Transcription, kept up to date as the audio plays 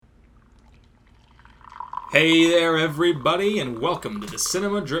Hey there, everybody, and welcome to the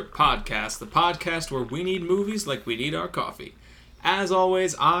Cinema Drip Podcast, the podcast where we need movies like we need our coffee. As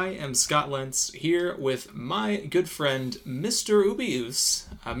always, I am Scott Lentz, here with my good friend, Mr. Ubius.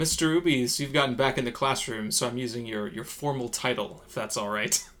 Mr. Ubius, you've gotten back in the classroom, so I'm using your formal title, if that's all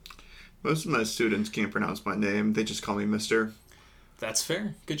right. Most of my students can't pronounce my name. They just call me Mr. That's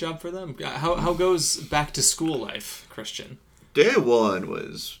fair. Good job for them. How goes back to school life, Christian? Day one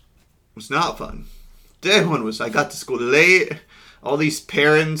was not fun. Day one was I got to school late. All these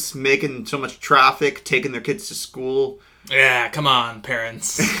parents making so much traffic, taking their kids to school. Yeah, come on,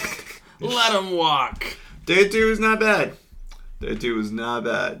 parents. Let them walk. Day two was not bad. Day two was not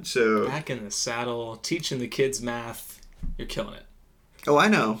bad. So back in the saddle, teaching the kids math. You're killing it. Oh, I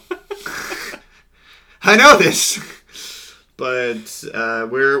know. I know this. But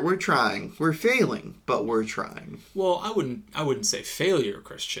we're trying. We're failing, but we're trying. Well, I wouldn't say failure,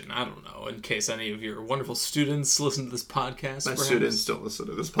 Christian. I don't know. In case any of your wonderful students listen to this podcast, my students don't listen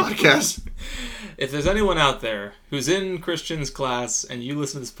to this podcast. If there's anyone out there who's in Christian's class and you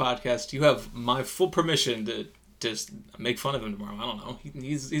listen to this podcast, you have my full permission to just make fun of him tomorrow. I don't know.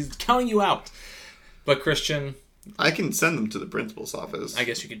 He's counting you out. But Christian, I can send them to the principal's office. I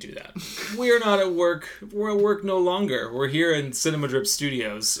guess you could do that. We're not at work. We're at work no longer. We're here in Cinema Drip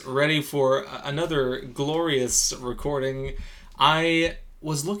Studios, ready for another glorious recording. I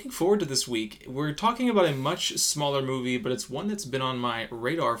was looking forward to this week. We're talking about a much smaller movie, but it's one that's been on my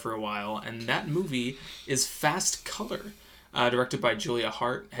radar for a while, and that movie is Fast Color, directed by Julia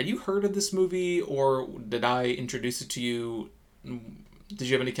Hart. Had you heard of this movie, or did I introduce it to you? Did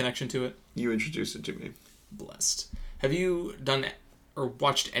you have any connection to it? You introduced it to me. Blessed. Have you done or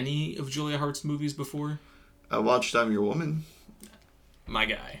watched any of Julia Hart's movies before? I watched I'm Your Woman. My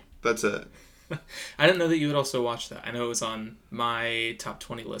guy. That's it. I didn't know that you had also watched that. I know it was on my top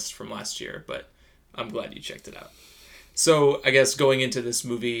 20 list from last year, but I'm glad you checked it out. So, I guess going into this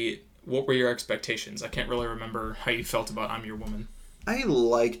movie, what were your expectations? I can't really remember how you felt about I'm Your Woman. I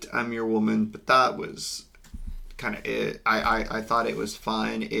liked I'm Your Woman, but that was kind of it. I thought it was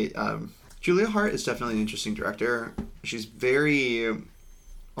fine. Julia Hart is definitely an interesting director. She's very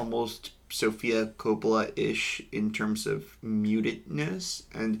almost Sofia Coppola-ish in terms of mutedness,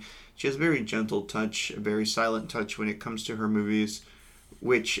 and she has a very gentle touch, a very silent touch when it comes to her movies,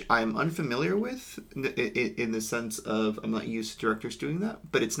 which I'm unfamiliar with in the sense of I'm not used to directors doing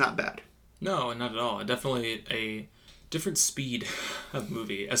that, but it's not bad. No, not at all. Definitely a different speed of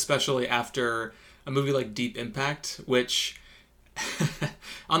movie, especially after a movie like Deep Impact, which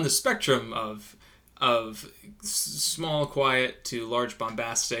on the spectrum of small quiet to large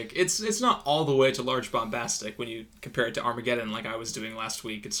bombastic, it's not all the way to large bombastic when you compare it to Armageddon like I was doing last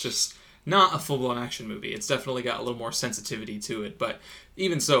week. It's just not a full-blown action movie. It's definitely got a little more sensitivity to it, but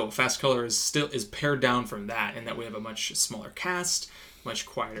even so, Fast Color is pared down from that in that we have a much smaller cast, much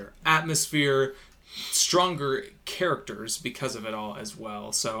quieter atmosphere, stronger characters because of it all as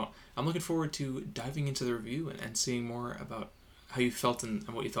well. So I'm looking forward to diving into the review and seeing more about how you felt and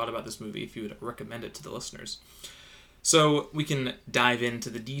what you thought about this movie, if you would recommend it to the listeners. So we can dive into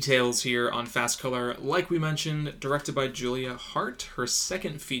the details here on Fast Color. Like we mentioned, directed by Julia Hart, her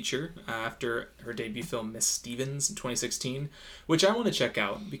second feature after her debut film Miss Stevens in 2016, which I want to check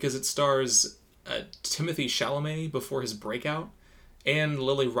out because it stars Timothée Chalamet before his breakout, and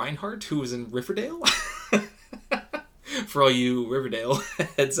Lily Reinhart, who was in Riverdale. For all you Riverdale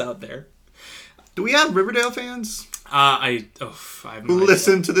heads out there. Do we have Riverdale fans? I have no Who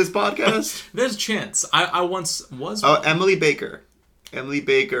listen to this podcast? There's a chance. I once was. Oh, Emily Baker. Emily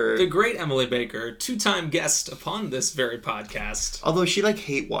Baker. The great Emily Baker, two-time guest upon this very podcast. Although she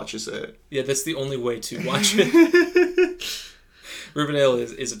hate watches it. Yeah, that's the only way to watch it. Riverdale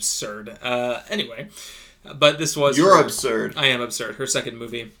is absurd. Anyway, but this was... You're absurd. I am absurd. Her second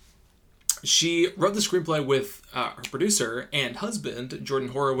movie. She wrote the screenplay with her producer and husband, Jordan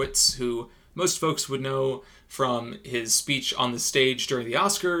Horowitz, who most folks would know from his speech on the stage during the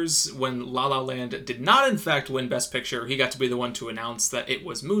Oscars when La La Land did not in fact win Best Picture. He got to be the one to announce that it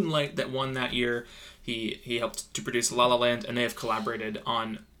was Moonlight that won that year. He helped to produce La La Land, and they have collaborated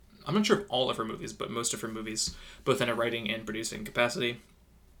on, I'm not sure of all of her movies, but most of her movies, both in a writing and producing capacity.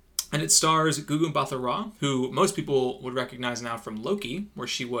 And it stars Gugu Mbatha-Raw, who most people would recognize now from Loki, where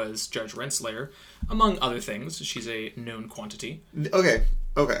she was Judge Renslayer, among other things. She's a known quantity. Okay.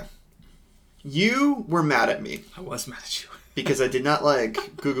 You were mad at me. I was mad at you. Because I did not like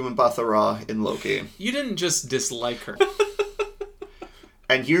Gugu Mbatha-Raw in Loki. You didn't just dislike her.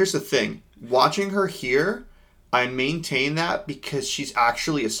 And here's the thing. Watching her here, I maintain that because she's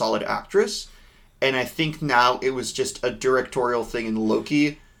actually a solid actress. And I think now it was just a directorial thing in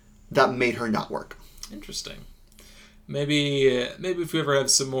Loki that made her not work. Interesting. Maybe if we ever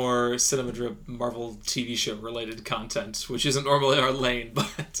have some more Cinema Drip Marvel TV show related content, which isn't normally our lane,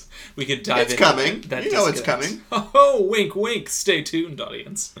 but we could dive into coming. That You know it's disconnect. coming. Oh, wink, wink. Stay tuned,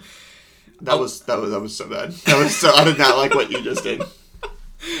 audience. That was so bad. I did not like what you just did.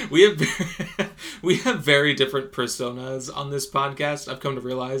 We have very different personas on this podcast, I've come to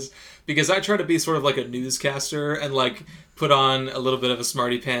realize, because I try to be sort of like a newscaster and like put on a little bit of a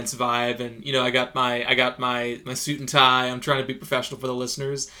smarty pants vibe, and I got my suit and tie. I'm trying to be professional for the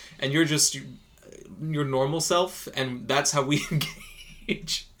listeners, and you're just your normal self, and that's how we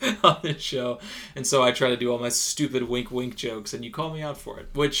engage on this show. And so I try to do all my stupid wink wink jokes, and you call me out for it,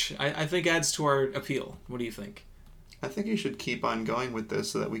 which I think adds to our appeal. What do you think? I think you should keep on going with this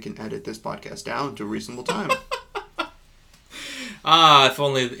so that we can edit this podcast down to a reasonable time.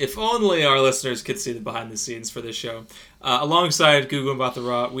 If only our listeners could see the behind the scenes for this show. Alongside Gugu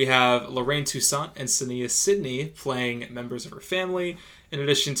Mbatha-Raw, we have Lorraine Toussaint and Sania Sidney playing members of her family, in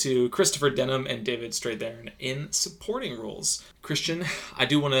addition to Christopher Denham and David Strathairn in supporting roles. Christian, I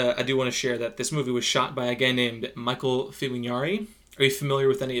do want to share that this movie was shot by a guy named Michael Fimignari. Are you familiar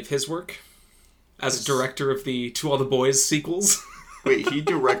with any of his work as director of the To All the Boys sequels? Wait, did he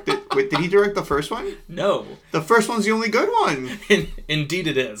direct the first one? No. The first one's the only good one. Indeed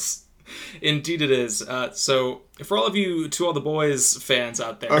it is. Indeed it is. So, for all of you To All the Boys fans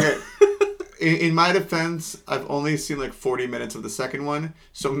out there... Okay. In my defense, I've only seen like 40 minutes of the second one,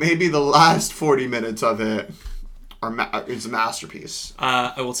 so maybe the last 40 minutes of it is a masterpiece.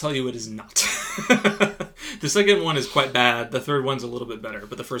 I will tell you it is not. The second one is quite bad. The third one's a little bit better,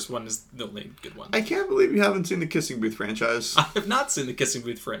 but the first one is the only good one. I can't believe you haven't seen the Kissing Booth franchise. I have not seen the Kissing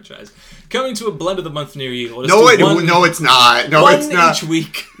Booth franchise. Coming to a blend of the month near you. No, it's not. No, it's not. Each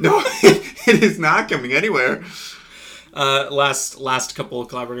week. No, it is not coming anywhere. Last couple of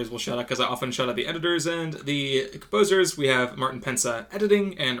collaborators we'll shout out, because I often shout out the editors and the composers. We have Martin Pensa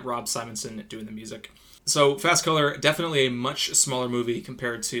editing and Rob Simonson doing the music. So Fast Color, definitely a much smaller movie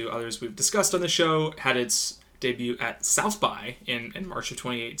compared to others we've discussed on the show. Had its debut at South by in March of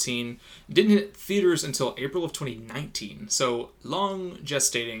 2018. Didn't hit theaters until April of 2019. So long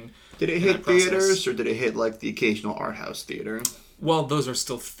gestating. Did it hit theaters, or did it hit like the occasional art house theater? Well, those are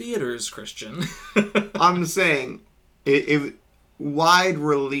still theaters, Christian. I'm saying... It wide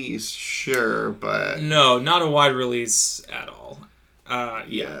release, sure, but... No, not a wide release at all.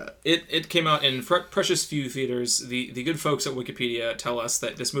 Yeah. It came out in precious few theaters. The good folks at Wikipedia tell us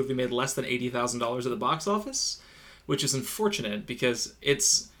that this movie made less than $80,000 at the box office, which is unfortunate because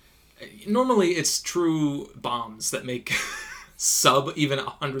normally it's true bombs that make sub even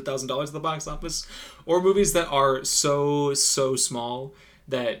 $100,000 at the box office, or movies that are so small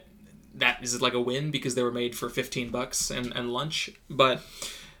that is like a win because they were made for $15 and lunch. But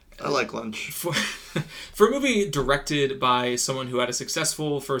I like lunch. For a movie directed by someone who had a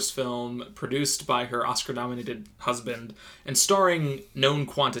successful first film, produced by her Oscar-nominated husband, and starring known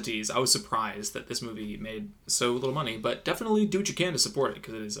quantities, I was surprised that this movie made so little money. But definitely do what you can to support it,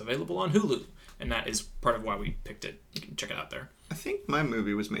 because it is available on Hulu, and that is part of why we picked it. You can check it out there. I think my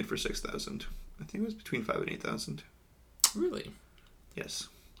movie was made for $6,000. I think it was between $5,000 and $8,000. Really? Yes.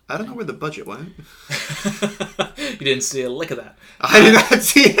 I don't know where the budget went. You didn't see a lick of that. I did not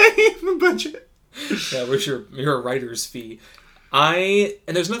see any of the budget. Yeah, where's your writer's fee? And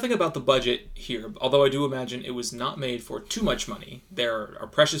there's nothing about the budget here, although I do imagine it was not made for too much money. There are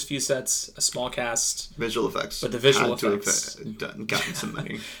precious few sets, a small cast. Visual effects. But the visual had effects. To have gotten some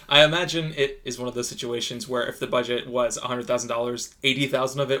money. I imagine it is one of those situations where if the budget was $100,000,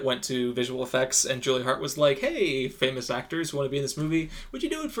 $80,000 of it went to visual effects, and Julia Hart was like, hey, famous actors who want to be in this movie, would you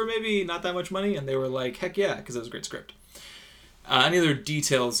do it for maybe not that much money? And they were like, heck yeah, because it was a great script. Any other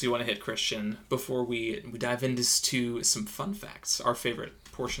details you want to hit, Christian, before we dive into some fun facts, our favorite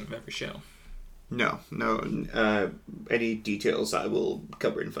portion of every show? No. Any details I will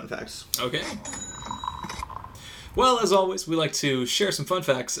cover in fun facts. Okay. Well, as always, we like to share some fun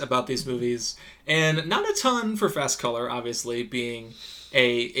facts about these movies, and not a ton for Fast Color, obviously, being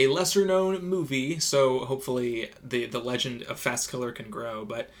a lesser-known movie, so hopefully the legend of Fast Color can grow.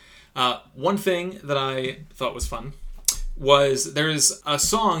 But one thing that I thought was fun was there's a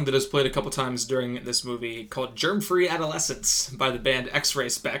song that is played a couple times during this movie called Germ-Free Adolescence by the band X-Ray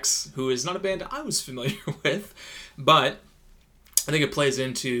Specs, who is not a band I was familiar with, but I think it plays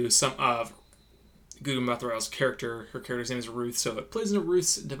into some of Gugu Mbatha-Raw's character. Her character's name is Ruth, so it plays into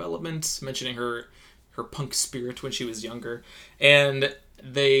Ruth's development, mentioning her punk spirit when she was younger. And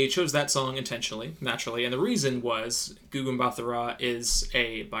they chose that song intentionally, naturally, and the reason was Gugu Mbatha-Raw is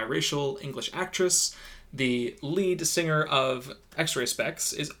a biracial English actress the lead singer of X-Ray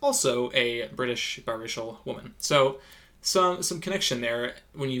Specs is also a British biracial woman. So some connection there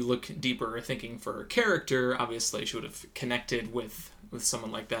when you look deeper, thinking for her character. Obviously, she would have connected with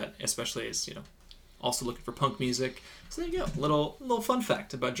someone like that, especially as, also looking for punk music. So there you go. Little fun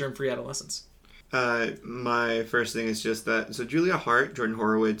fact about germ-free adolescence. My first thing is just that, so Julia Hart, Jordan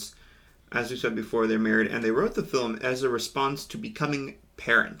Horowitz, as we said before, they're married, and they wrote the film as a response to becoming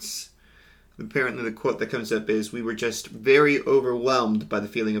parents. Apparently the quote that comes up is, "We were just very overwhelmed by the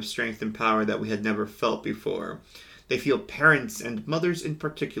feeling of strength and power that we had never felt before. They feel parents, and mothers in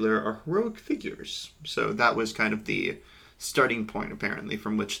particular, are heroic figures." So that was kind of the starting point, apparently,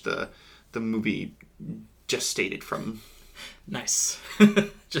 from which the movie gestated from. Nice.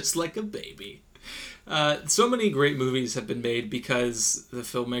 Just like a baby. So many great movies have been made because the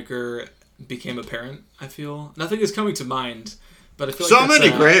filmmaker became a parent, I feel. Nothing is coming to mind, but I feel like so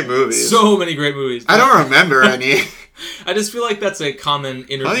many great movies. So many great movies. I don't remember any. I just feel like that's a common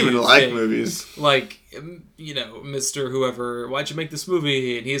interview I don't even like thing. Movies. Like, Mr. Whoever, why'd you make this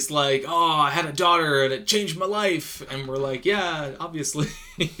movie? And he's like, oh, I had a daughter and it changed my life. And we're like, yeah, obviously.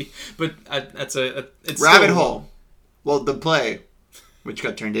 But it's Rabbit still... Hole. Well, the play, which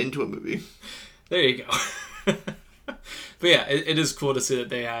got turned into a movie. There you go. But yeah, it is cool to see that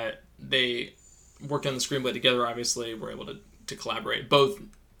they worked on the screenplay together. Obviously, were able to collaborate, both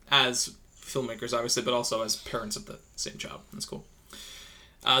as filmmakers, obviously, but also as parents of the same child. That's cool.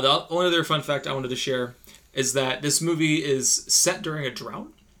 The only other fun fact I wanted to share is that this movie is set during a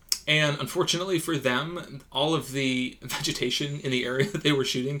drought. And unfortunately for them, all of the vegetation in the area that they were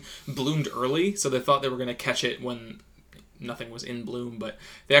shooting bloomed early. So they thought they were going to catch it when nothing was in bloom. But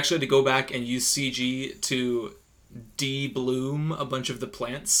they actually had to go back and use CG to de-bloom a bunch of the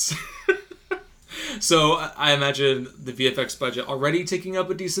plants. So I imagine the VFX budget already taking up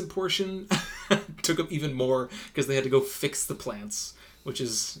a decent portion took up even more because they had to go fix the plants, which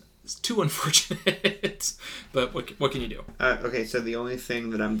is too unfortunate. But what can you do? Okay, so the only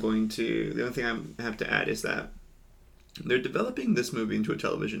thing I have to add is that they're developing this movie into a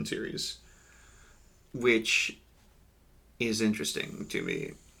television series, which is interesting to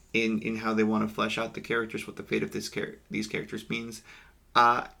me in how they want to flesh out the characters, what the fate of these characters means.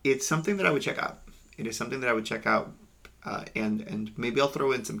 It's something that I would check out. It is something that I would check out, and maybe I'll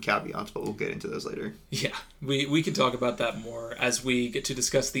throw in some caveats, but we'll get into those later. Yeah, we can talk about that more as we get to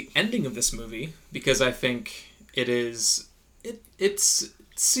discuss the ending of this movie, because I think it's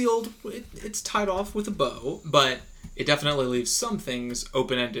sealed, it's tied off with a bow, but it definitely leaves some things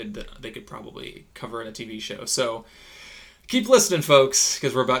open-ended that they could probably cover in a TV show. So keep listening, folks,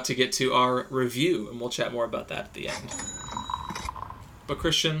 because we're about to get to our review, and we'll chat more about that at the end. But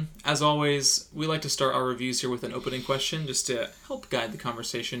Christian, as always, we like to start our reviews here with an opening question just to help guide the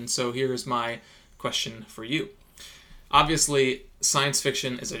conversation. So here's my question for you. Obviously, science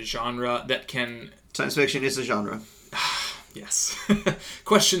fiction is a genre that can... Science fiction is a genre. Yes.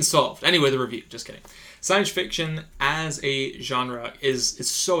 Question solved. Anyway, the review. Just kidding. Science fiction as a genre is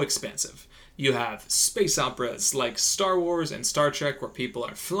so expansive. You have space operas like Star Wars and Star Trek, where people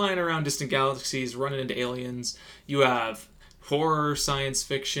are flying around distant galaxies, running into aliens. You have horror science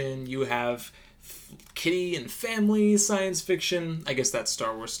fiction. You have kitty and family science fiction. I guess that's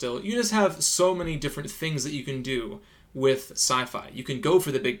Star Wars still. You just have so many different things that you can do with sci-fi. You can go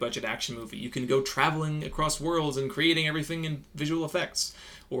for the big budget action movie. You can go traveling across worlds and creating everything in visual effects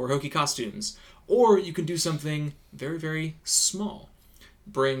or hokey costumes. Or you can do something very, very small.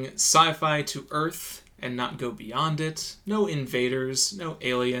 Bring sci-fi to Earth and not go beyond it. No invaders, no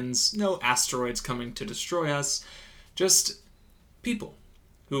aliens, no asteroids coming to destroy us. Just people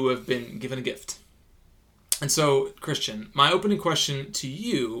who have been given a gift. And so, Christian, my opening question to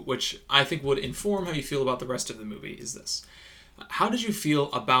you, which I think would inform how you feel about the rest of the movie, is this. How did you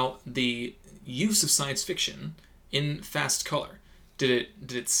feel about the use of science fiction in fast color? Did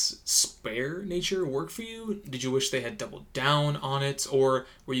its spare nature work for you? Did you wish they had doubled down on it? Or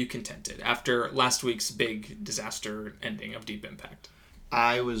were you contented after last week's big disaster ending of Deep Impact?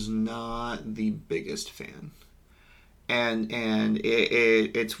 I was not the biggest fan. And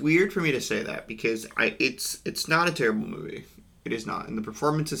it's weird for me to say that because it's not a terrible movie. It is not, and the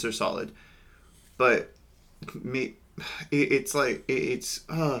performances are solid. But the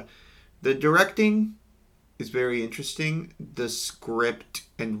directing is very interesting. The script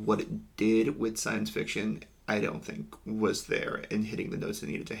and what it did with science fiction, I don't think was there and hitting the notes it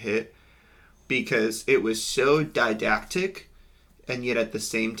needed to hit, because it was so didactic and yet at the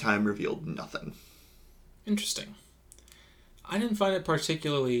same time revealed nothing. Interesting. I didn't find it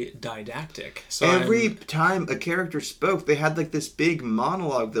particularly didactic. So Every time a character spoke, they had like this big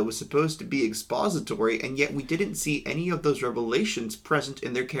monologue that was supposed to be expository, and yet we didn't see any of those revelations present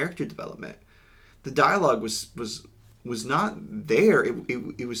in their character development. The dialogue was not there.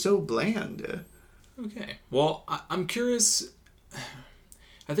 It was so bland. Okay. Well, I'm curious.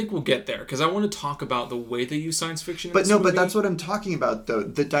 I think we'll get there because I want to talk about the way they use science fiction. But that's what I'm talking about, though.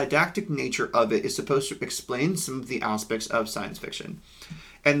 The didactic nature of it is supposed to explain some of the aspects of science fiction.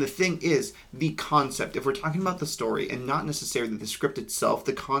 And the thing is, the concept, if we're talking about the story and not necessarily the script itself,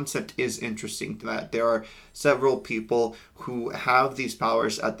 the concept is interesting. That there are several people who have these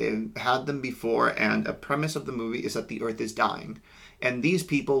powers, that they've had them before, and a premise of the movie is that the Earth is dying. And these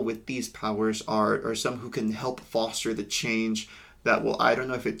people with these powers are some who can help foster the change that will, I don't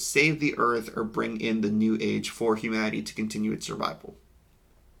know if it's save the Earth or bring in the new age for humanity to continue its survival.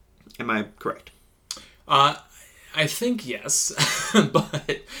 Am I correct? I think yes,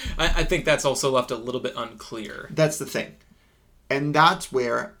 but I think that's also left a little bit unclear. That's the thing. And that's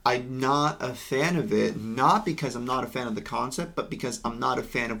where I'm not a fan of it, not because I'm not a fan of the concept, but because I'm not a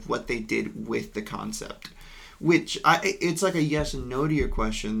fan of what they did with the concept. Which, it's like a yes and no to your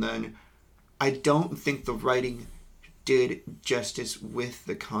question, then. I don't think the writing did justice with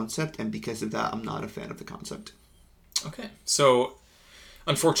the concept, and because of that, I'm not a fan of the concept. Okay, so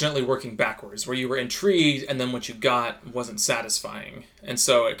unfortunately working backwards, where you were intrigued and then what you got wasn't satisfying, and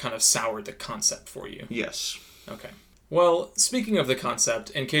so it kind of soured the concept for you. Yes. Okay. Well, speaking of the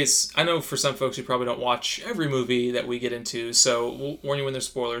concept, in case, I know for some folks who probably don't watch every movie that we get into, so we'll warn you when there's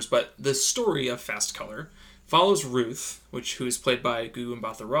spoilers, but the story of Fast Color follows Ruth, who is played by Gugu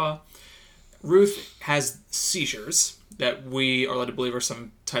Mbatha-Raw. Ruth has seizures that we are led to believe are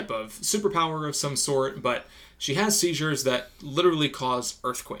some type of superpower of some sort, but she has seizures that literally cause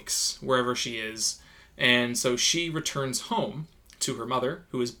earthquakes wherever she is. And so she returns home to her mother,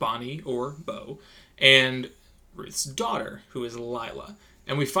 who is Bonnie or Bo, and Ruth's daughter, who is Lila.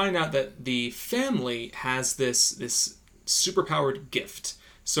 And we find out that the family has this superpowered gift.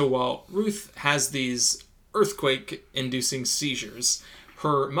 So while Ruth has these earthquake-inducing seizures,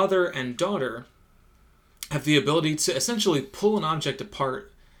 her mother and daughter have the ability to essentially pull an object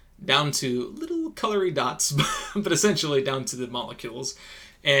apart down to little colory dots, but essentially down to the molecules,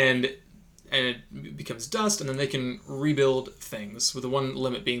 and it becomes dust, and then they can rebuild things, with the one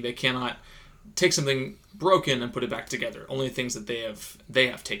limit being they cannot take something broken and put it back together. Only things that they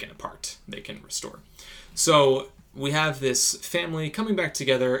have taken apart they can restore. So we have this family coming back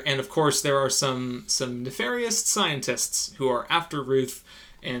together, and of course there are some nefarious scientists who are after Ruth,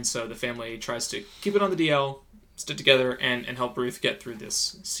 and so the family tries to keep it on the DL, stick together, and help Ruth get through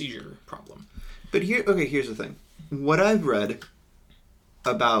this seizure problem. But here's the thing. What I've read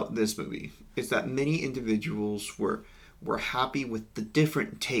about this movie is that many individuals were happy with the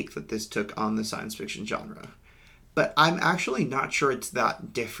different take that this took on the science fiction genre. But I'm actually not sure it's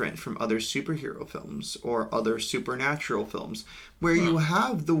that different from other superhero films or other supernatural films, where you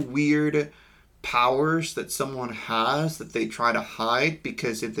have the weird powers that someone has that they try to hide,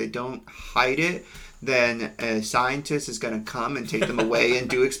 because if they don't hide it, then a scientist is going to come and take them away and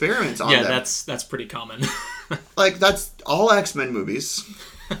do experiments on them. Yeah, that's pretty common. Like, that's all X-Men movies.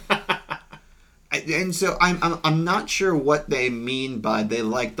 And so I'm not sure what they mean by they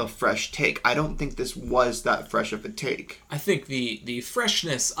like the fresh take. I don't think this was that fresh of a take. I think the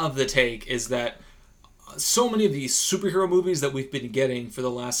freshness of the take is that so many of these superhero movies that we've been getting for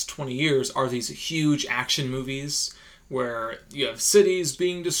the last 20 years are these huge action movies where you have cities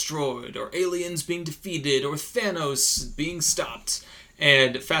being destroyed, or aliens being defeated, or Thanos being stopped.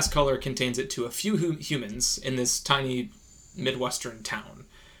 And Fast Color contains it to a few humans in this tiny Midwestern town.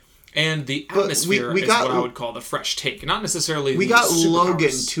 And the atmosphere is what I would call the fresh take. Not necessarily we got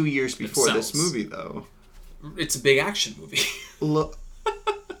Logan 2 years before this movie, though. It's a big action movie.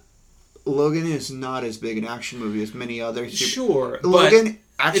 Logan is not as big an action movie as many others. Sure, Logan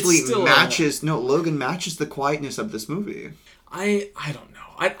actually matches... No, Logan matches the quietness of this movie. I don't know.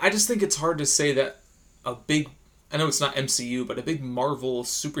 I just think it's hard to say that a big... I know it's not MCU, but a big Marvel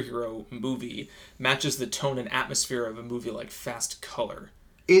superhero movie matches the tone and atmosphere of a movie like Fast Color.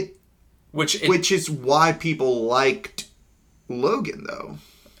 Which is why people liked Logan, though.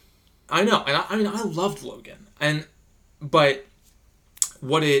 I know, and I loved Logan, but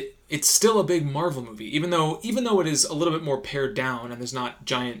it's still a big Marvel movie, even though it is a little bit more pared down and there's not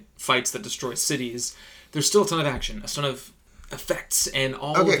giant fights that destroy cities. There's still a ton of action, a ton of effects and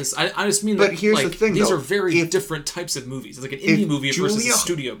all Okay. of this. I just mean But that here's like the thing, these though. are very different types of movies. It's like an indie movie versus a Julia-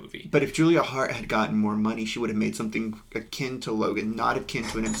 studio movie. But if Julia Hart had gotten more money, she would have made something akin to Logan. Not akin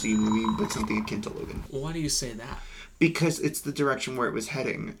to an MCU movie, but something akin to Logan. Why do you say that? Because it's the direction where it was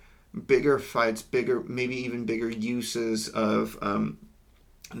heading. Bigger fights, maybe even bigger uses of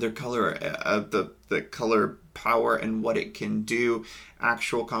their color, the color power and what it can do,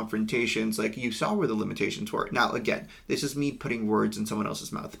 actual confrontations. Like, you saw where the limitations were. Now, again, this is me putting words in someone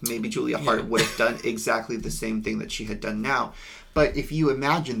else's mouth. Maybe Julia Hart would have done exactly the same thing that she had done now. But if you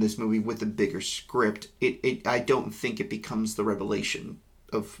imagine this movie with a bigger script, I don't think it becomes the revelation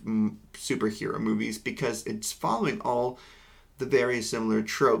of superhero movies, because it's following all the very similar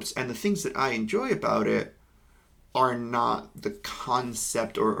tropes, and the things that I enjoy about it are not the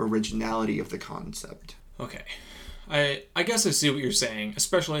concept or originality of the concept. Okay. I guess I see what you're saying,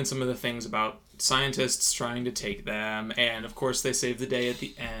 especially in some of the things about scientists trying to take them, and of course they save the day at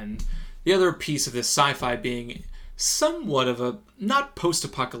the end. The other piece of this sci-fi being somewhat of a, not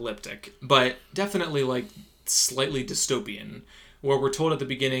post-apocalyptic, but definitely like slightly dystopian, where we're told at the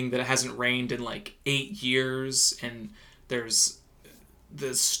beginning that it hasn't rained in like 8 years, and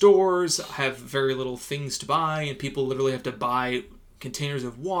the stores have very little things to buy, and people literally have to buy containers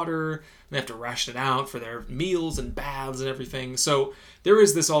of water, and they have to ration it out for their meals and baths and everything. So there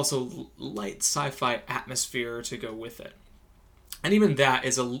is this also light sci-fi atmosphere to go with it. And even that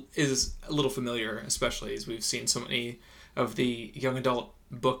is a little familiar, especially as we've seen so many of the young adult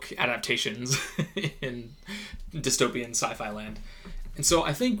book adaptations in dystopian sci-fi land. And so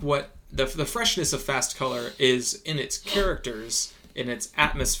I think what the freshness of Fast Color is in its characters, in its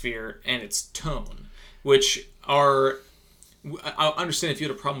atmosphere, and its tone, which are... I understand if you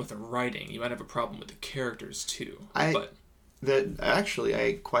had a problem with the writing, you might have a problem with the characters too. I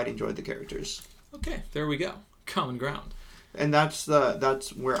quite enjoyed the characters. Okay, there we go. Common ground. And that's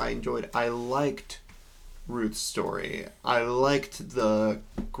where I enjoyed. I liked Ruth's story. I liked the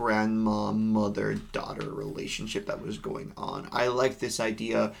grandma, mother, daughter relationship that was going on. I liked this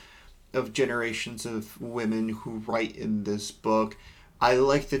idea of generations of women who write in this book. I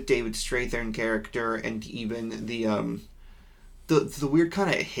liked the David Strathairn character, and even the weird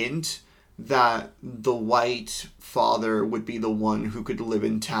kind of hint that the white father would be the one who could live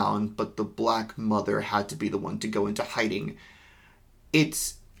in town, but the black mother had to be the one to go into hiding. It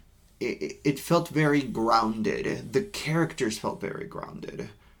felt very grounded. The characters felt very grounded.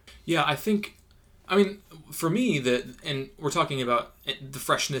 Yeah, I mean, for me, and we're talking about the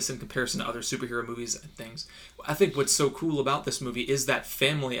freshness in comparison to other superhero movies and things, I think what's so cool about this movie is that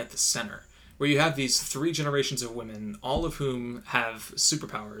family at the center, where you have these 3 generations of women, all of whom have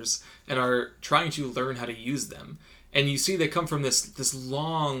superpowers and are trying to learn how to use them. And you see they come from this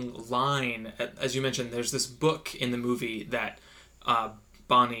long line. As you mentioned, there's this book in the movie that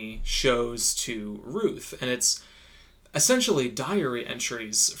Bonnie shows to Ruth, and it's essentially diary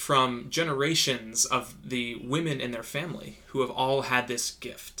entries from generations of the women in their family who have all had this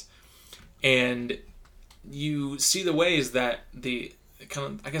gift. And you see the ways that they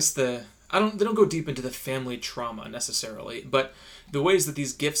don't go deep into the family trauma necessarily, but the ways that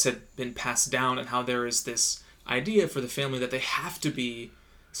these gifts have been passed down, and how there is this idea for the family that they have to be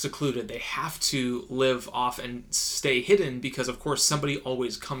secluded, they have to live off and stay hidden, because of course somebody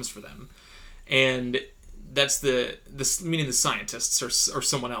always comes for them. And that's meaning the scientists or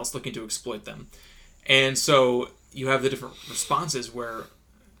someone else looking to exploit them. And so you have the different responses, where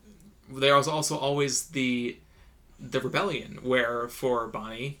there was also always the rebellion, where for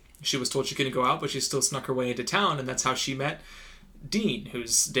Bonnie, she was told she couldn't go out, but she still snuck her way into town, and that's how she met Dean,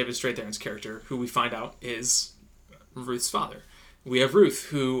 who's David Strathairn's character, who we find out is Ruth's father. We have Ruth,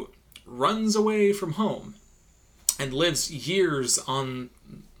 who runs away from home and lives years on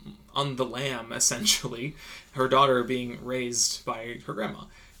the lam, essentially, her daughter being raised by her grandma.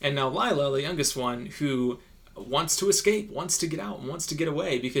 And now Lila, the youngest one, who wants to escape, wants to get out, wants to get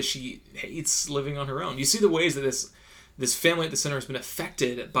away because she hates living on her own. You see the ways that this family at the center has been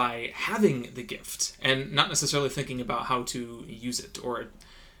affected by having the gift, and not necessarily thinking about how to use it or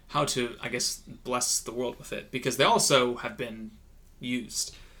how to, I guess, bless the world with it, because they also have been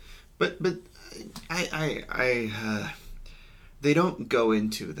used. But they don't go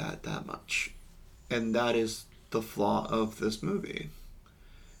into that much, and that is the flaw of this movie.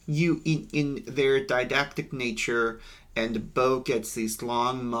 In their didactic nature, and Bo gets these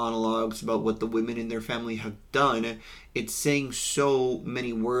long monologues about what the women in their family have done. It's saying so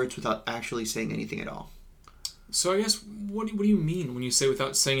many words without actually saying anything at all. So I guess, what do you mean when you say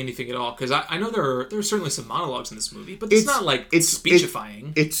without saying anything at all? Because I know there are certainly some monologues in this movie, but it's not like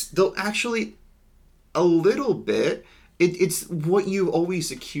speechifying. They'll actually, a little bit. It's what you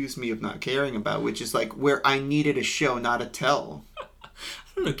always accuse me of not caring about, which is like where I needed a show, not a tell. I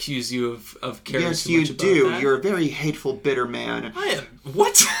don't accuse you of caring yes, too much about you do. that. You're a very hateful, bitter man. I am.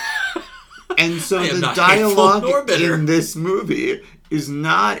 What? And so I am the not hateful nor dialogue bitter. in this movie is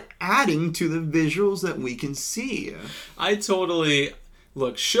not adding to the visuals that we can see. I totally...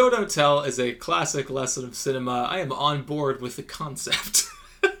 Look, Show Don't Tell is a classic lesson of cinema. I am on board with the concept.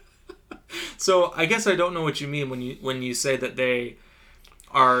 So I guess I don't know what you mean when you say that they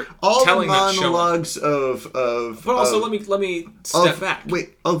are all telling the that show. monologues of But also, let me step back.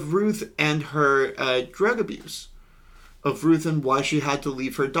 Wait, of Ruth and her drug abuse. Of Ruth and why she had to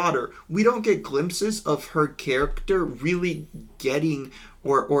leave her daughter. We don't get glimpses of her character really getting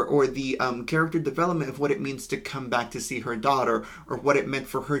or the character development of what it means to come back to see her daughter, or what it meant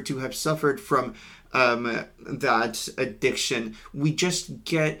for her to have suffered from that addiction. We just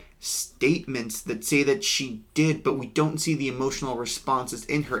get statements that say that she did, but we don't see the emotional responses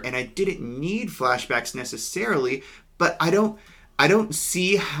in her. And I didn't need flashbacks necessarily, but I don't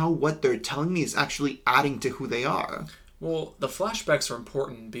see how what they're telling me is actually adding to who they are. Well, the flashbacks are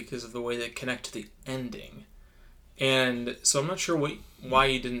important because of the way they connect to the ending. And so I'm not sure why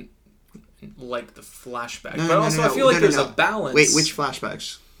you didn't like the flashback. I feel like there's a balance. Wait, which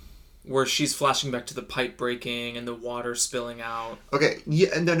flashbacks? Where she's flashing back to the pipe breaking and the water spilling out. Okay,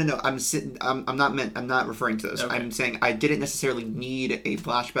 yeah, no. I'm not referring to those. Okay. I'm saying I didn't necessarily need a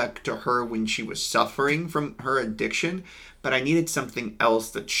flashback to her when she was suffering from her addiction, but I needed something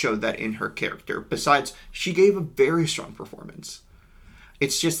else that showed that in her character. Besides, she gave a very strong performance.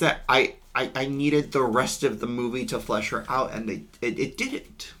 It's just that I needed the rest of the movie to flesh her out, and it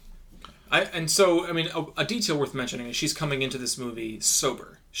didn't. A detail worth mentioning is she's coming into this movie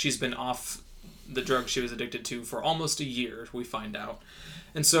sober. She's been off the drug she was addicted to for almost a year, we find out.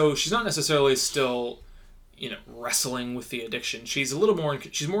 And so she's not necessarily still, wrestling with the addiction. She's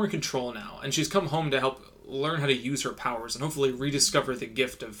she's more in control now, and she's come home to help learn how to use her powers and hopefully rediscover the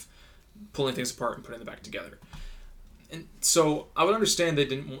gift of pulling things apart and putting them back together. And so I would understand if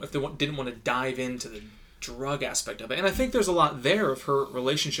they didn't want to dive into the drug aspect of it. And I think there's a lot there of her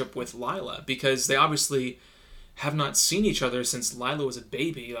relationship with Lila, because they obviously have not seen each other since Lila was a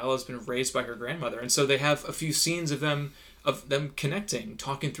baby. Lila's been raised by her grandmother, and so they have a few scenes of them connecting,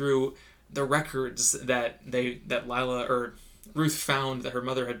 talking through the records that Lila or Ruth found that her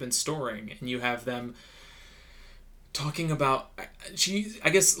mother had been storing, and you have them talking about I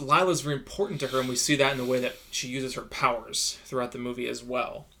guess Lila's very important to her, and we see that in the way that she uses her powers throughout the movie as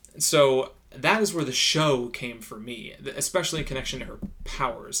well. So that is where the show came for me, especially in connection to her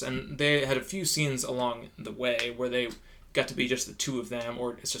powers. And they had a few scenes along the way where they got to be just the two of them,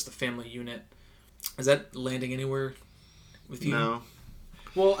 or it's just a family unit. Is that landing anywhere with you? No.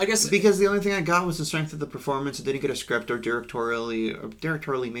 Well, I guess... Because the only thing I got was the strength of the performance. I didn't get a script or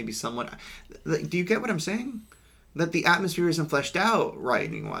directorially maybe somewhat. Do you get what I'm saying? That the atmosphere isn't fleshed out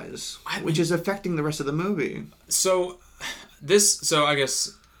writing-wise, which is affecting the rest of the movie. So I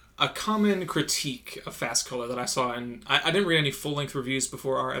guess... A common critique of Fast Color that I saw, and I didn't read any full-length reviews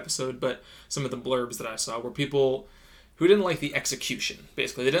before our episode, but some of the blurbs that I saw were people who didn't like the execution,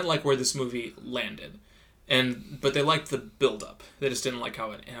 basically. They didn't like where this movie landed, but they liked the build-up. They just didn't like how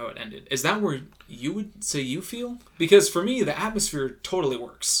it ended. Is that where you would say you feel? Because for me, the atmosphere totally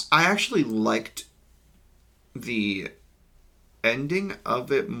works. I actually liked the ending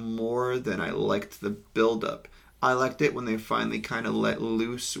of it more than I liked the build-up. I liked it when they finally kind of let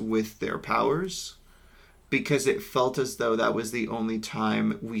loose with their powers, because it felt as though that was the only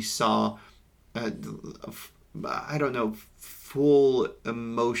time we saw, full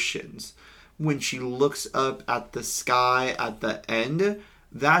emotions. When she looks up at the sky at the end,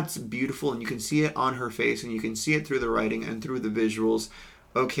 that's beautiful, and you can see it on her face, and you can see it through the writing and through the visuals.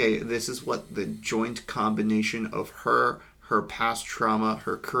 Okay, this is what the joint combination of her past trauma,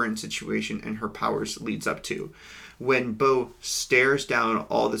 her current situation, and her powers leads up to. When Bo stares down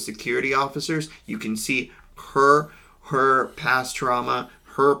all the security officers, you can see her past trauma,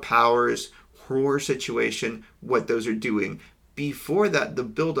 her powers, her situation, what those are doing. Before that, the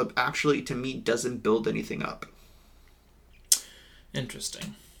build-up actually, to me, doesn't build anything up.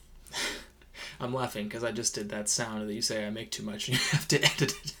 Interesting. I'm laughing because I just did that sound that you say I make too much and you have to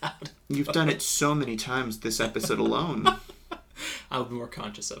edit it out. You've done it so many times this episode alone. I'll be more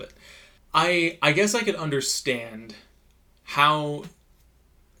conscious of it. I guess I could understand why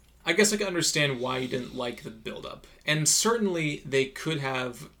you didn't like the build-up. And certainly they could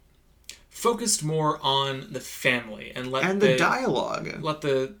have focused more on the family and the dialogue.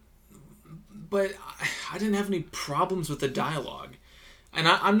 But I didn't have any problems with the dialogue. And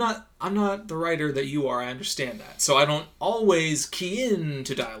I'm not the writer that you are. I understand that. So I don't always key in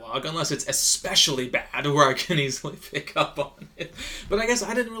to dialogue unless it's especially bad, where I can easily pick up on it. But I guess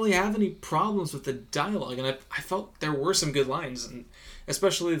I didn't really have any problems with the dialogue, and I felt there were some good lines, and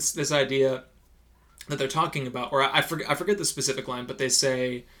especially this idea that they're talking about, or I forget the specific line, but they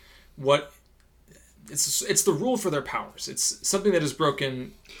say what. It's the rule for their powers. It's something that is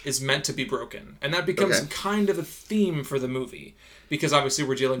broken is meant to be broken, and that becomes kind of a theme for the movie, because obviously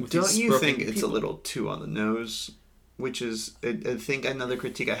we're dealing with these broken people. Don't you think it's a little too on the nose? Which is, I think, another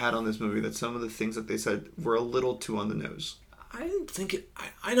critique I had on this movie, that some of the things that they said were a little too on the nose. I didn't think it.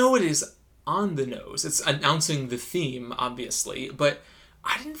 I know it is on the nose. It's announcing the theme, obviously, but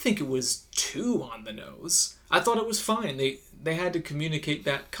I didn't think it was too on the nose. I thought it was fine. They had to communicate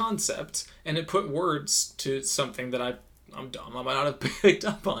that concept, and it put words to something that I'm dumb. I might not have picked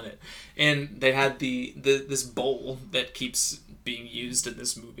up on it. And they had this bowl that keeps being used in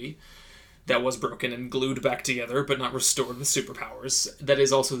this movie that was broken and glued back together, but not restored with superpowers. That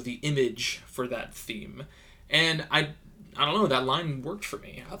is also the image for that theme. And I don't know, that line worked for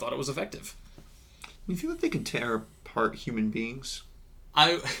me. I thought it was effective. You feel like they could tear apart human beings?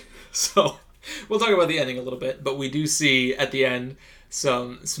 So we'll talk about the ending a little bit, but we do see at the end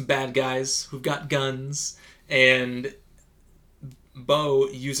some bad guys who've got guns, and Bo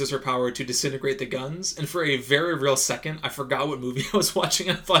uses her power to disintegrate the guns, and for a very real second I forgot what movie I was watching,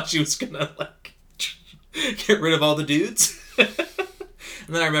 and I thought she was gonna get rid of all the dudes. And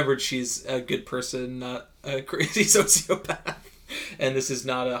then I remembered she's a good person, not a crazy sociopath, and this is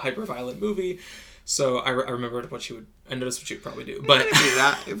not a hyper-violent movie. So I remembered I noticed what she would probably do. But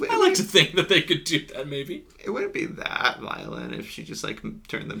I like to think that they could do that, maybe. It wouldn't be that violent if she just,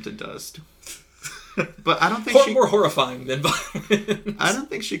 turned them to dust. But I don't think more horrifying than violent. I don't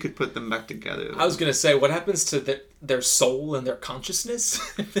think she could put them back together, though. I was going to say, what happens to their soul and their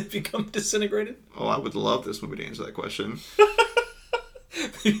consciousness if they become disintegrated? Oh, I would love this movie to answer that question.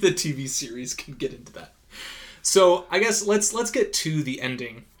 Maybe the TV series can get into that. So I guess let's get to the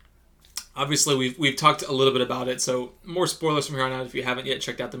ending. Obviously, we've talked a little bit about it, so more spoilers from here on out if you haven't yet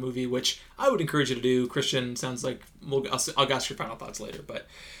checked out the movie, which I would encourage you to do. Christian, sounds like I'll ask your final thoughts later, but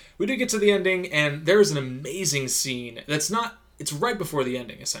we do get to the ending, and there's an amazing scene it's right before the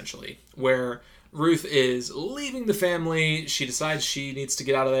ending, essentially, where Ruth is leaving the family. She decides she needs to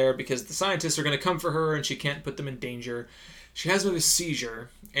get out of there because the scientists are going to come for her, and she can't put them in danger. She has a seizure,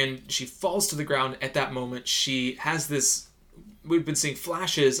 and she falls to the ground. At that moment, she has this... We've been seeing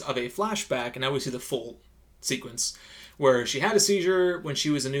flashes of a flashback, and now we see the full sequence, where she had a seizure when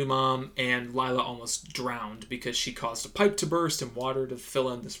she was a new mom, and Lila almost drowned because she caused a pipe to burst and water to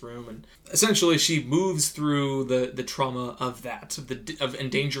fill in this room. And essentially, she moves through the trauma of that, of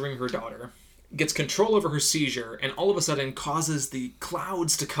endangering her daughter, gets control over her seizure, and all of a sudden causes the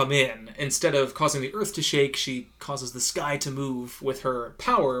clouds to come in. Instead of causing the earth to shake, she causes the sky to move with her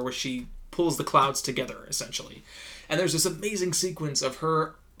power, where she pulls the clouds together, essentially. And there's this amazing sequence of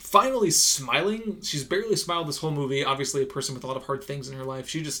her finally smiling. She's barely smiled this whole movie. Obviously a person with a lot of hard things in her life.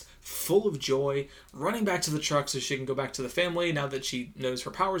 She's just full of joy, running back to the truck so she can go back to the family. Now that she knows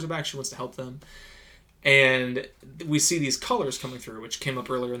her powers are back, she wants to help them. And we see these colors coming through, which came up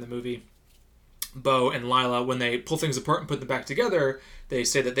earlier in the movie. Bo and Lila, when they pull things apart and put them back together, they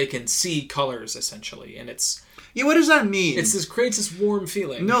say that they can see colors, essentially. And it's... Yeah, what does that mean? Creates this warm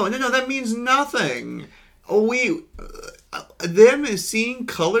feeling. No, that means nothing. Them seeing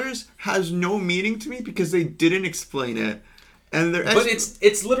colors has no meaning to me because they didn't explain it, and but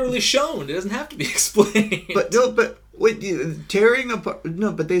it's literally shown. It doesn't have to be explained. But tearing apart.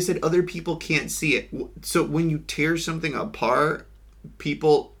 No, but they said other people can't see it. So when you tear something apart,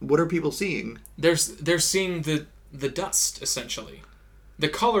 what are people seeing? They're seeing the dust, essentially. The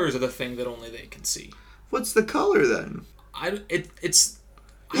colors are the thing that only they can see. What's the color then?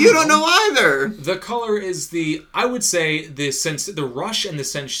 You don't know either. The color is I would say the rush and the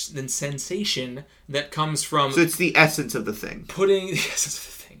sensation that comes from. So it's the essence of the thing. Putting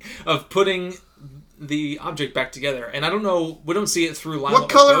the object back together, and I don't know. We don't see it through Lila. What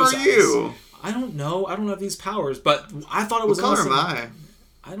color are you? I don't know. I don't have these powers, but I thought it was what awesome. What color am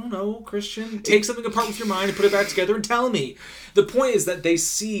I don't know, Christian. Take something apart with your mind and put it back together and tell me. The point is that they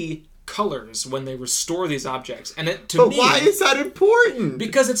see colors when they restore these objects, and But why is that important?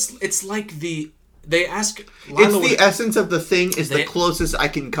 Because it's like they ask Lila, it's the essence of the thing is the closest I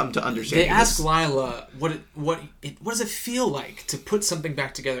can come to understanding. They ask Lila what does it feel like to put something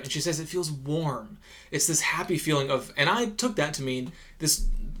back together, and she says it feels warm. It's this happy feeling of, and I took that to mean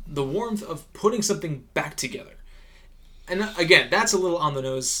the warmth of putting something back together. And again, that's a little on the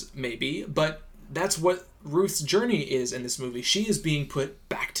nose maybe, but that's what Ruth's journey is in this movie. She is being put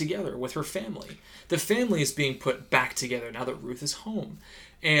back together with her family. The family is being put back together now that Ruth is home.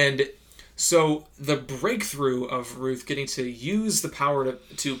 And so the breakthrough of Ruth getting to use the power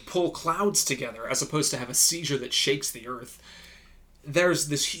to pull clouds together as opposed to have a seizure that shakes the earth, there's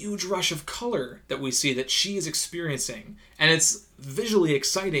this huge rush of color that we see that she is experiencing. And it's visually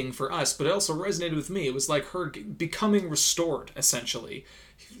exciting for us, but it also resonated with me. It was like her becoming restored, essentially.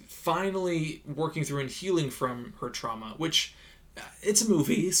 Finally working through and healing from her trauma, which it's a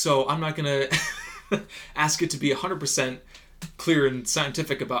movie, so I'm not going to ask it to be 100% clear and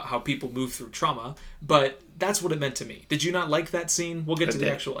scientific about how people move through trauma, but that's what it meant to me. Did you not like that scene? We'll get to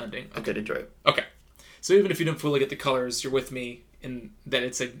the actual ending. I did enjoy it. Okay. So even if you don't fully get the colors, you're with me in that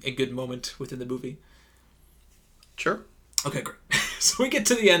it's a good moment within the movie? Sure. Okay, great. So we get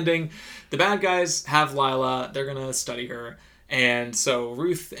to the ending. The bad guys have Lila. They're going to study her. And so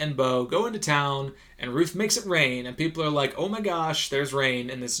Ruth and Bo go into town, and Ruth makes it rain, and people are like, oh my gosh, there's rain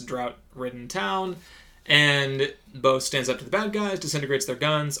in this drought-ridden town. And Bo stands up to the bad guys, disintegrates their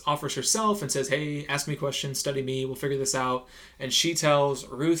guns, offers herself, and says, hey, ask me questions, study me, we'll figure this out. And she tells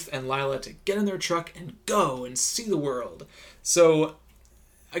Ruth and Lila to get in their truck and go and see the world. So,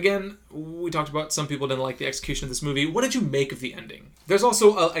 again, we talked about some people didn't like the execution of this movie. What did you make of the ending? There's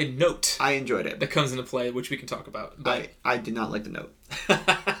also a note. I enjoyed it. That comes into play, which we can talk about. But I did not like the note.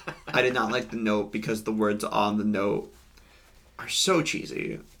 I did not like the note because the words on the note are so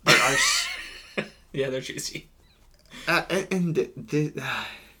cheesy. Yeah, they're cheesy. But the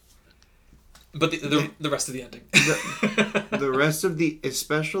rest of the ending. the rest of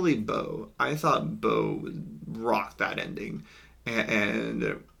especially Bo, I thought Bo rocked that ending.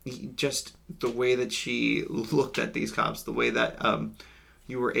 And just the way that she looked at these cops, the way that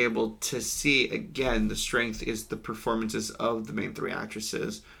you were able to see, again, the strength is the performances of the main three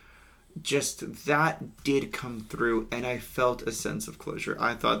actresses. Just that did come through, and I felt a sense of closure.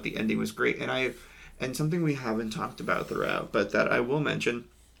 I thought the ending was great, and something we haven't talked about throughout, but that I will mention,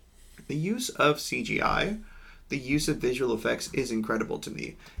 the use of CGI, the use of visual effects is incredible to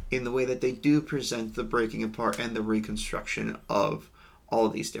me in the way that they do present the breaking apart and the reconstruction of all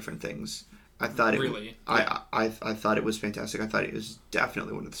of these different things. I thought I thought it was fantastic. I thought it was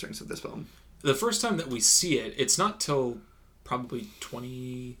definitely one of the strengths of this film. The first time that we see it, it's not till probably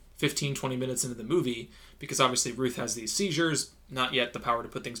 20 minutes into the movie, because obviously Ruth has these seizures, not yet the power to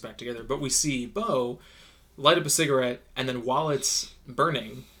put things back together, but we see Bo light up a cigarette, and then while it's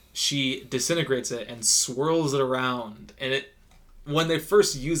burning, she disintegrates it and swirls it around. And when they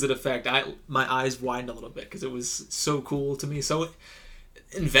first used that effect, my eyes widened a little bit because it was so cool to me, so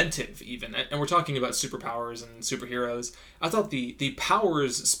inventive even. And we're talking about superpowers and superheroes. I thought the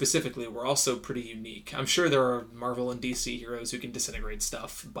powers specifically were also pretty unique. I'm sure there are Marvel and DC heroes who can disintegrate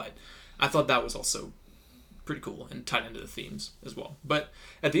stuff, but I thought that was also pretty cool and tied into the themes as well. But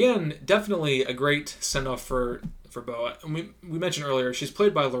at the end, definitely a great send-off for Bo. And we mentioned earlier, she's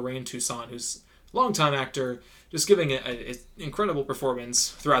played by Lorraine Toussaint, who's a longtime actor, just giving an incredible performance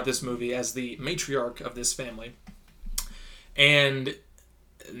throughout this movie as the matriarch of this family. And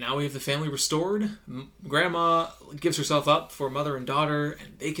now we have the family restored. Grandma gives herself up for mother and daughter,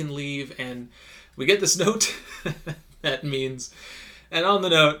 and they can leave. And we get this note that means... And on the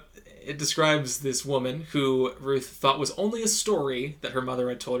note, it describes this woman who Ruth thought was only a story that her mother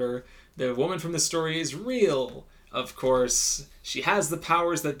had told her. The woman from the story is real. Of course, she has the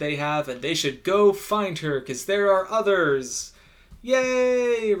powers that they have, and they should go find her, because there are others.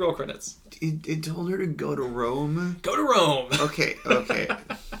 Yay! Roll credits. It told her to go to Rome? Go to Rome! Okay.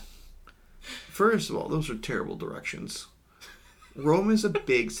 First of all, those are terrible directions. Rome is a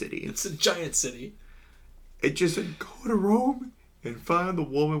big city. It's a giant city. It just said, go to Rome and find the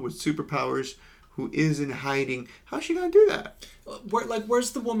woman with superpowers who is in hiding. How's she going to do that?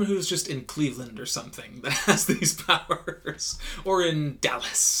 Where's the woman who's just in Cleveland or something that has these powers? Or in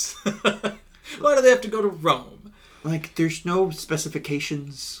Dallas? Why do they have to go to Rome? Like, there's no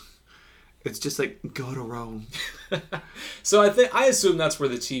specifications. It's just like, go to Rome. So I assume that's where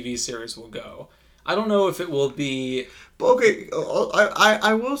the TV series will go. I don't know if it will be... Okay,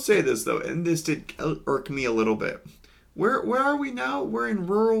 I will say this, though, and this did irk me a little bit. Where are we now? We're in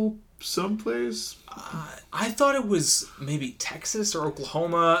rural someplace? I thought it was maybe Texas or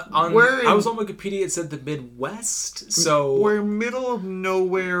Oklahoma. I was on Wikipedia, it said the Midwest, so... We're middle of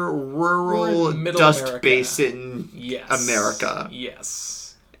nowhere, rural, Dust America. Basin, yes. America.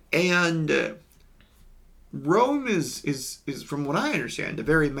 Yes. And Rome is, from what I understand, a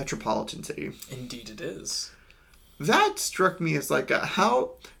very metropolitan city. Indeed it is. That struck me as like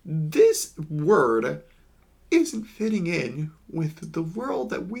how this word isn't fitting in with the world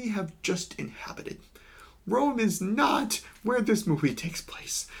that we have just inhabited. Rome is not where this movie takes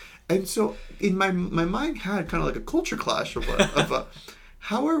place. And so in my mind had kind of like a culture clash of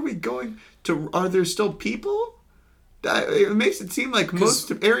how are we going to, are there still people? It makes it seem like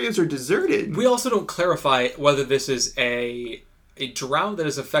most areas are deserted. We also don't clarify whether this is a drought that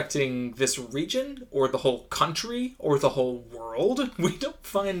is affecting this region or the whole country or the whole world. We don't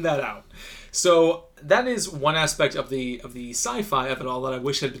find that out. So that is one aspect of the sci-fi of it all that I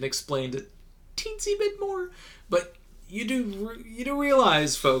wish had been explained a teensy bit more. But you do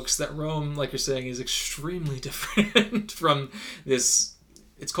realize, folks, that Rome, like you're saying, is extremely different from this.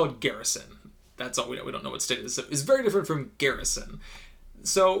 It's called Garrison. That's all we know. We don't know what state it is. It's very different from Garrison.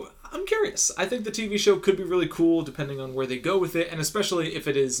 So I'm curious. I think the TV show could be really cool depending on where they go with it, and especially if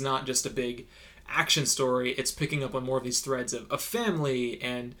it is not just a big action story. It's picking up on more of these threads of family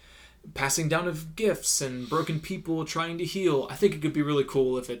and passing down of gifts and broken people trying to heal. I think it could be really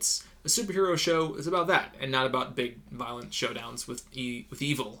cool if it's a superhero show. It's about that and not about big violent showdowns with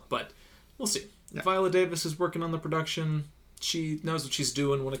evil. But we'll see. Yeah. Viola Davis is working on the production. She knows what she's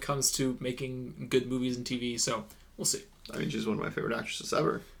doing when it comes to making good movies and TV, so we'll see. I mean, she's one of my favorite actresses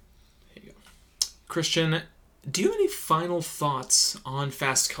ever. There you go. Christian, do you have any final thoughts on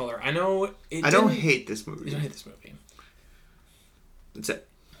Fast Color? I know I don't hate this movie. You don't hate this movie. That's it.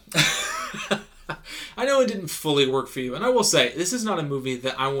 I know it didn't fully work for you, and I will say, this is not a movie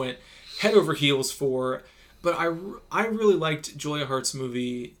that I went head over heels for, but I really liked Julia Hart's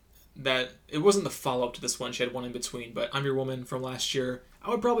movie. That it wasn't the follow-up to this one. She had one in between, but I'm Your Woman from last year. I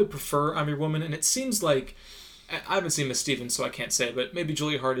would probably prefer I'm Your Woman, and it seems like, I haven't seen Miss Stevens, so I can't say, but maybe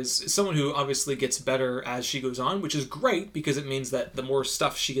Julia Hart is someone who obviously gets better as she goes on, which is great, because it means that the more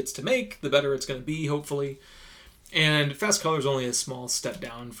stuff she gets to make, the better it's going to be, hopefully. And Fast Color is only a small step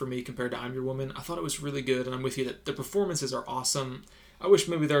down for me compared to I'm Your Woman. I thought it was really good, and I'm with you that the performances are awesome. I wish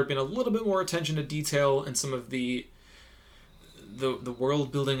maybe there had been a little bit more attention to detail in some of the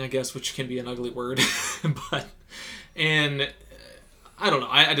world building, I guess, which can be an ugly word, and I don't know.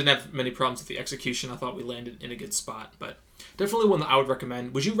 I didn't have many problems with the execution. I thought we landed in a good spot, but definitely one that I would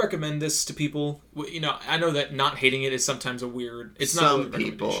recommend. Would you recommend this to people? You know, I know that not hating it is sometimes a weird. It's not some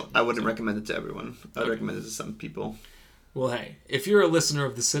people. I wouldn't recommend it to everyone. I'd recommend it to some people. Well, hey, if you're a listener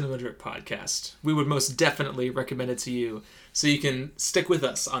of the Cinema Drip podcast, we would most definitely recommend it to you. So you can stick with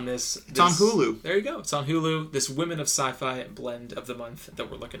us on this. It's on Hulu. There you go. It's on Hulu. This Women of Sci-Fi blend of the month that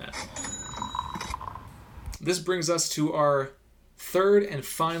we're looking at. This brings us to our third and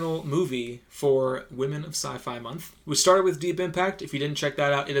final movie for Women of Sci-Fi month. We started with Deep Impact. If you didn't check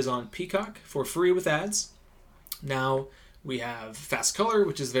that out, it is on Peacock for free with ads. Now we have Fast Color,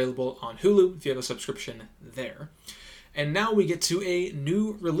 which is available on Hulu if you have a subscription there. And now we get to a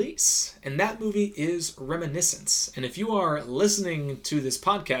new release, and that movie is Reminiscence. And if you are listening to this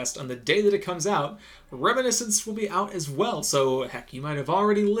podcast on the day that it comes out, Reminiscence will be out as well. So, heck, you might have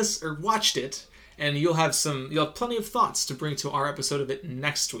already watched it, and you'll have plenty of thoughts to bring to our episode of it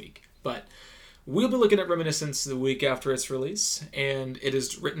next week. But we'll be looking at Reminiscence the week after its release, and it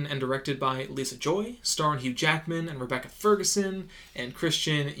is written and directed by Lisa Joy, starring Hugh Jackman and Rebecca Ferguson. And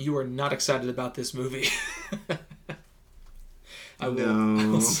Christian, you are not excited about this movie. I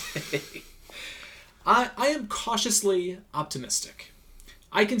will say. I am cautiously optimistic.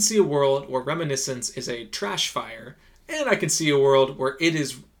 I can see a world where Reminiscence is a trash fire, and I can see a world where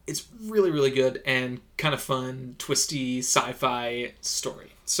it's really, really good and kind of fun, twisty, sci-fi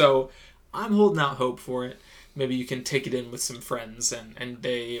story. So I'm holding out hope for it. Maybe you can take it in with some friends, and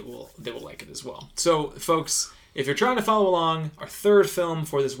they will like it as well. So, folks, if you're trying to follow along, our third film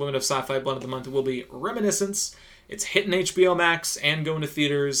for this Women of Sci-Fi Blend of the Month will be Reminiscence. It's hitting HBO Max and going to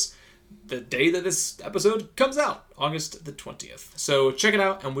theaters the day that this episode comes out, August the 20th. So check it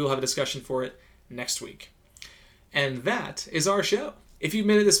out, and we'll have a discussion for it next week. And that is our show. If you've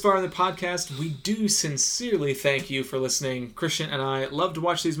made it this far in the podcast, we do sincerely thank you for listening. Christian and I love to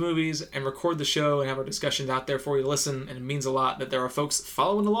watch these movies and record the show and have our discussions out there for you to listen, and it means a lot that there are folks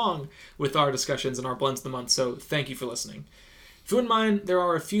following along with our discussions and our blends of the month, so thank you for listening. If you wouldn't mind, there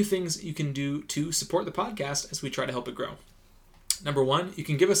are a few things you can do to support the podcast as we try to help it grow. Number one, you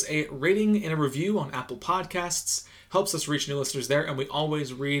can give us a rating and a review on Apple Podcasts. Helps us reach new listeners there, and we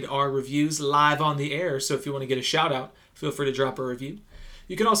always read our reviews live on the air, so if you want to get a shout out, feel free to drop a review.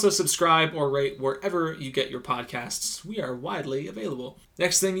 You can also subscribe or rate wherever you get your podcasts. We are widely available.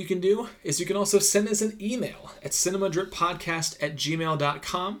 Next thing you can do is you can also send us an email at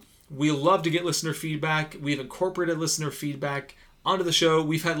cinemadrippodcast@gmail.com. We love to get listener feedback. We've incorporated listener feedback onto the show.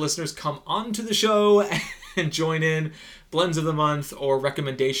 We've had listeners come onto the show and join in Blends of the Month or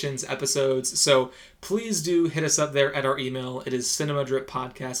recommendations episodes. So please do hit us up there at our email. It is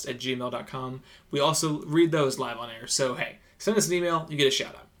cinemadrippodcast@gmail.com. We also read those live on air. So hey, send us an email, you get a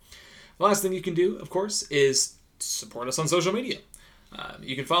shout out. The last thing you can do, of course, is support us on social media.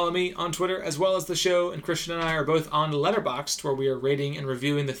 You can follow me on Twitter as well as the show, and Christian and I are both on Letterboxd, where we are rating and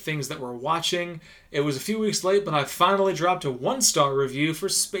reviewing the things that we're watching. It was a few weeks late, but I finally dropped a 1-star review for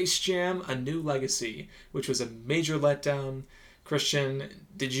Space Jam: A New Legacy, which was a major letdown. Christian,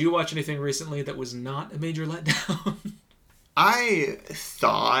 did you watch anything recently that was not a major letdown? I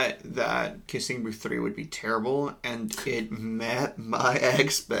thought that Kissing Booth 3 would be terrible, and it met my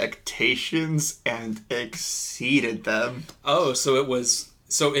expectations and exceeded them. Oh, so it was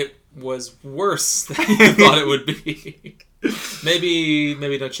worse than you thought it would be.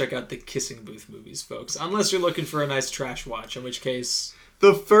 Maybe don't check out the Kissing Booth movies, folks, unless you're looking for a nice trash watch, in which case...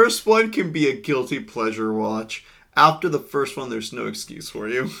 The first one can be a guilty pleasure watch. After the first one, there's no excuse for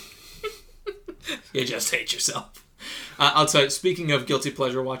you. You just hate yourself. I'll tell you, speaking of guilty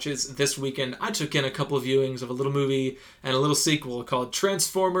pleasure watches, this weekend I took in a couple of viewings of a little movie and a little sequel called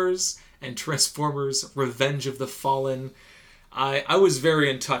Transformers and Transformers Revenge of the Fallen. I was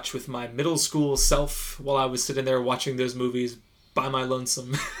very in touch with my middle school self while I was sitting there watching those movies by my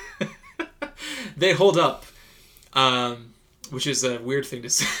lonesome. They hold up, which is a weird thing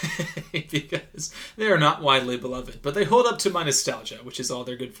to say because they are not widely beloved, but they hold up to my nostalgia, which is all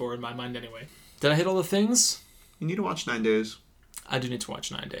they're good for in my mind anyway. Did I hit all the things? You need to watch 9 Days. I do need to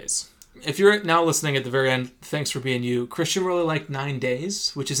watch 9 Days. If you're now listening at the very end, thanks for being you. Christian really liked 9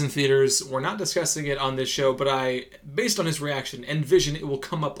 Days, which is in theaters. We're not discussing it on this show, but I, based on his reaction, envision it will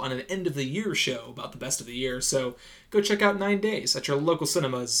come up on an end-of-the-year show about the best of the year. So go check out 9 Days at your local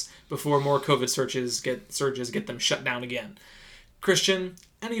cinemas before more COVID surges get them shut down again. Christian,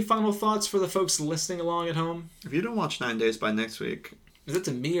 any final thoughts for the folks listening along at home? If you don't watch 9 Days by next week... Is it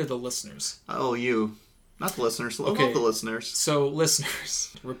to me or the listeners? Oh, you. Not the listeners. Okay. Not the listeners. So,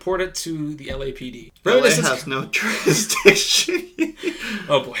 listeners, report it to the LAPD. LA has no jurisdiction.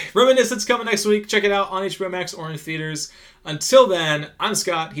 Oh boy. Reminiscence coming next week. Check it out on HBO Max or in theaters. Until then, I'm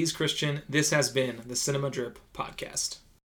Scott. He's Christian. This has been the Cinema Drip Podcast.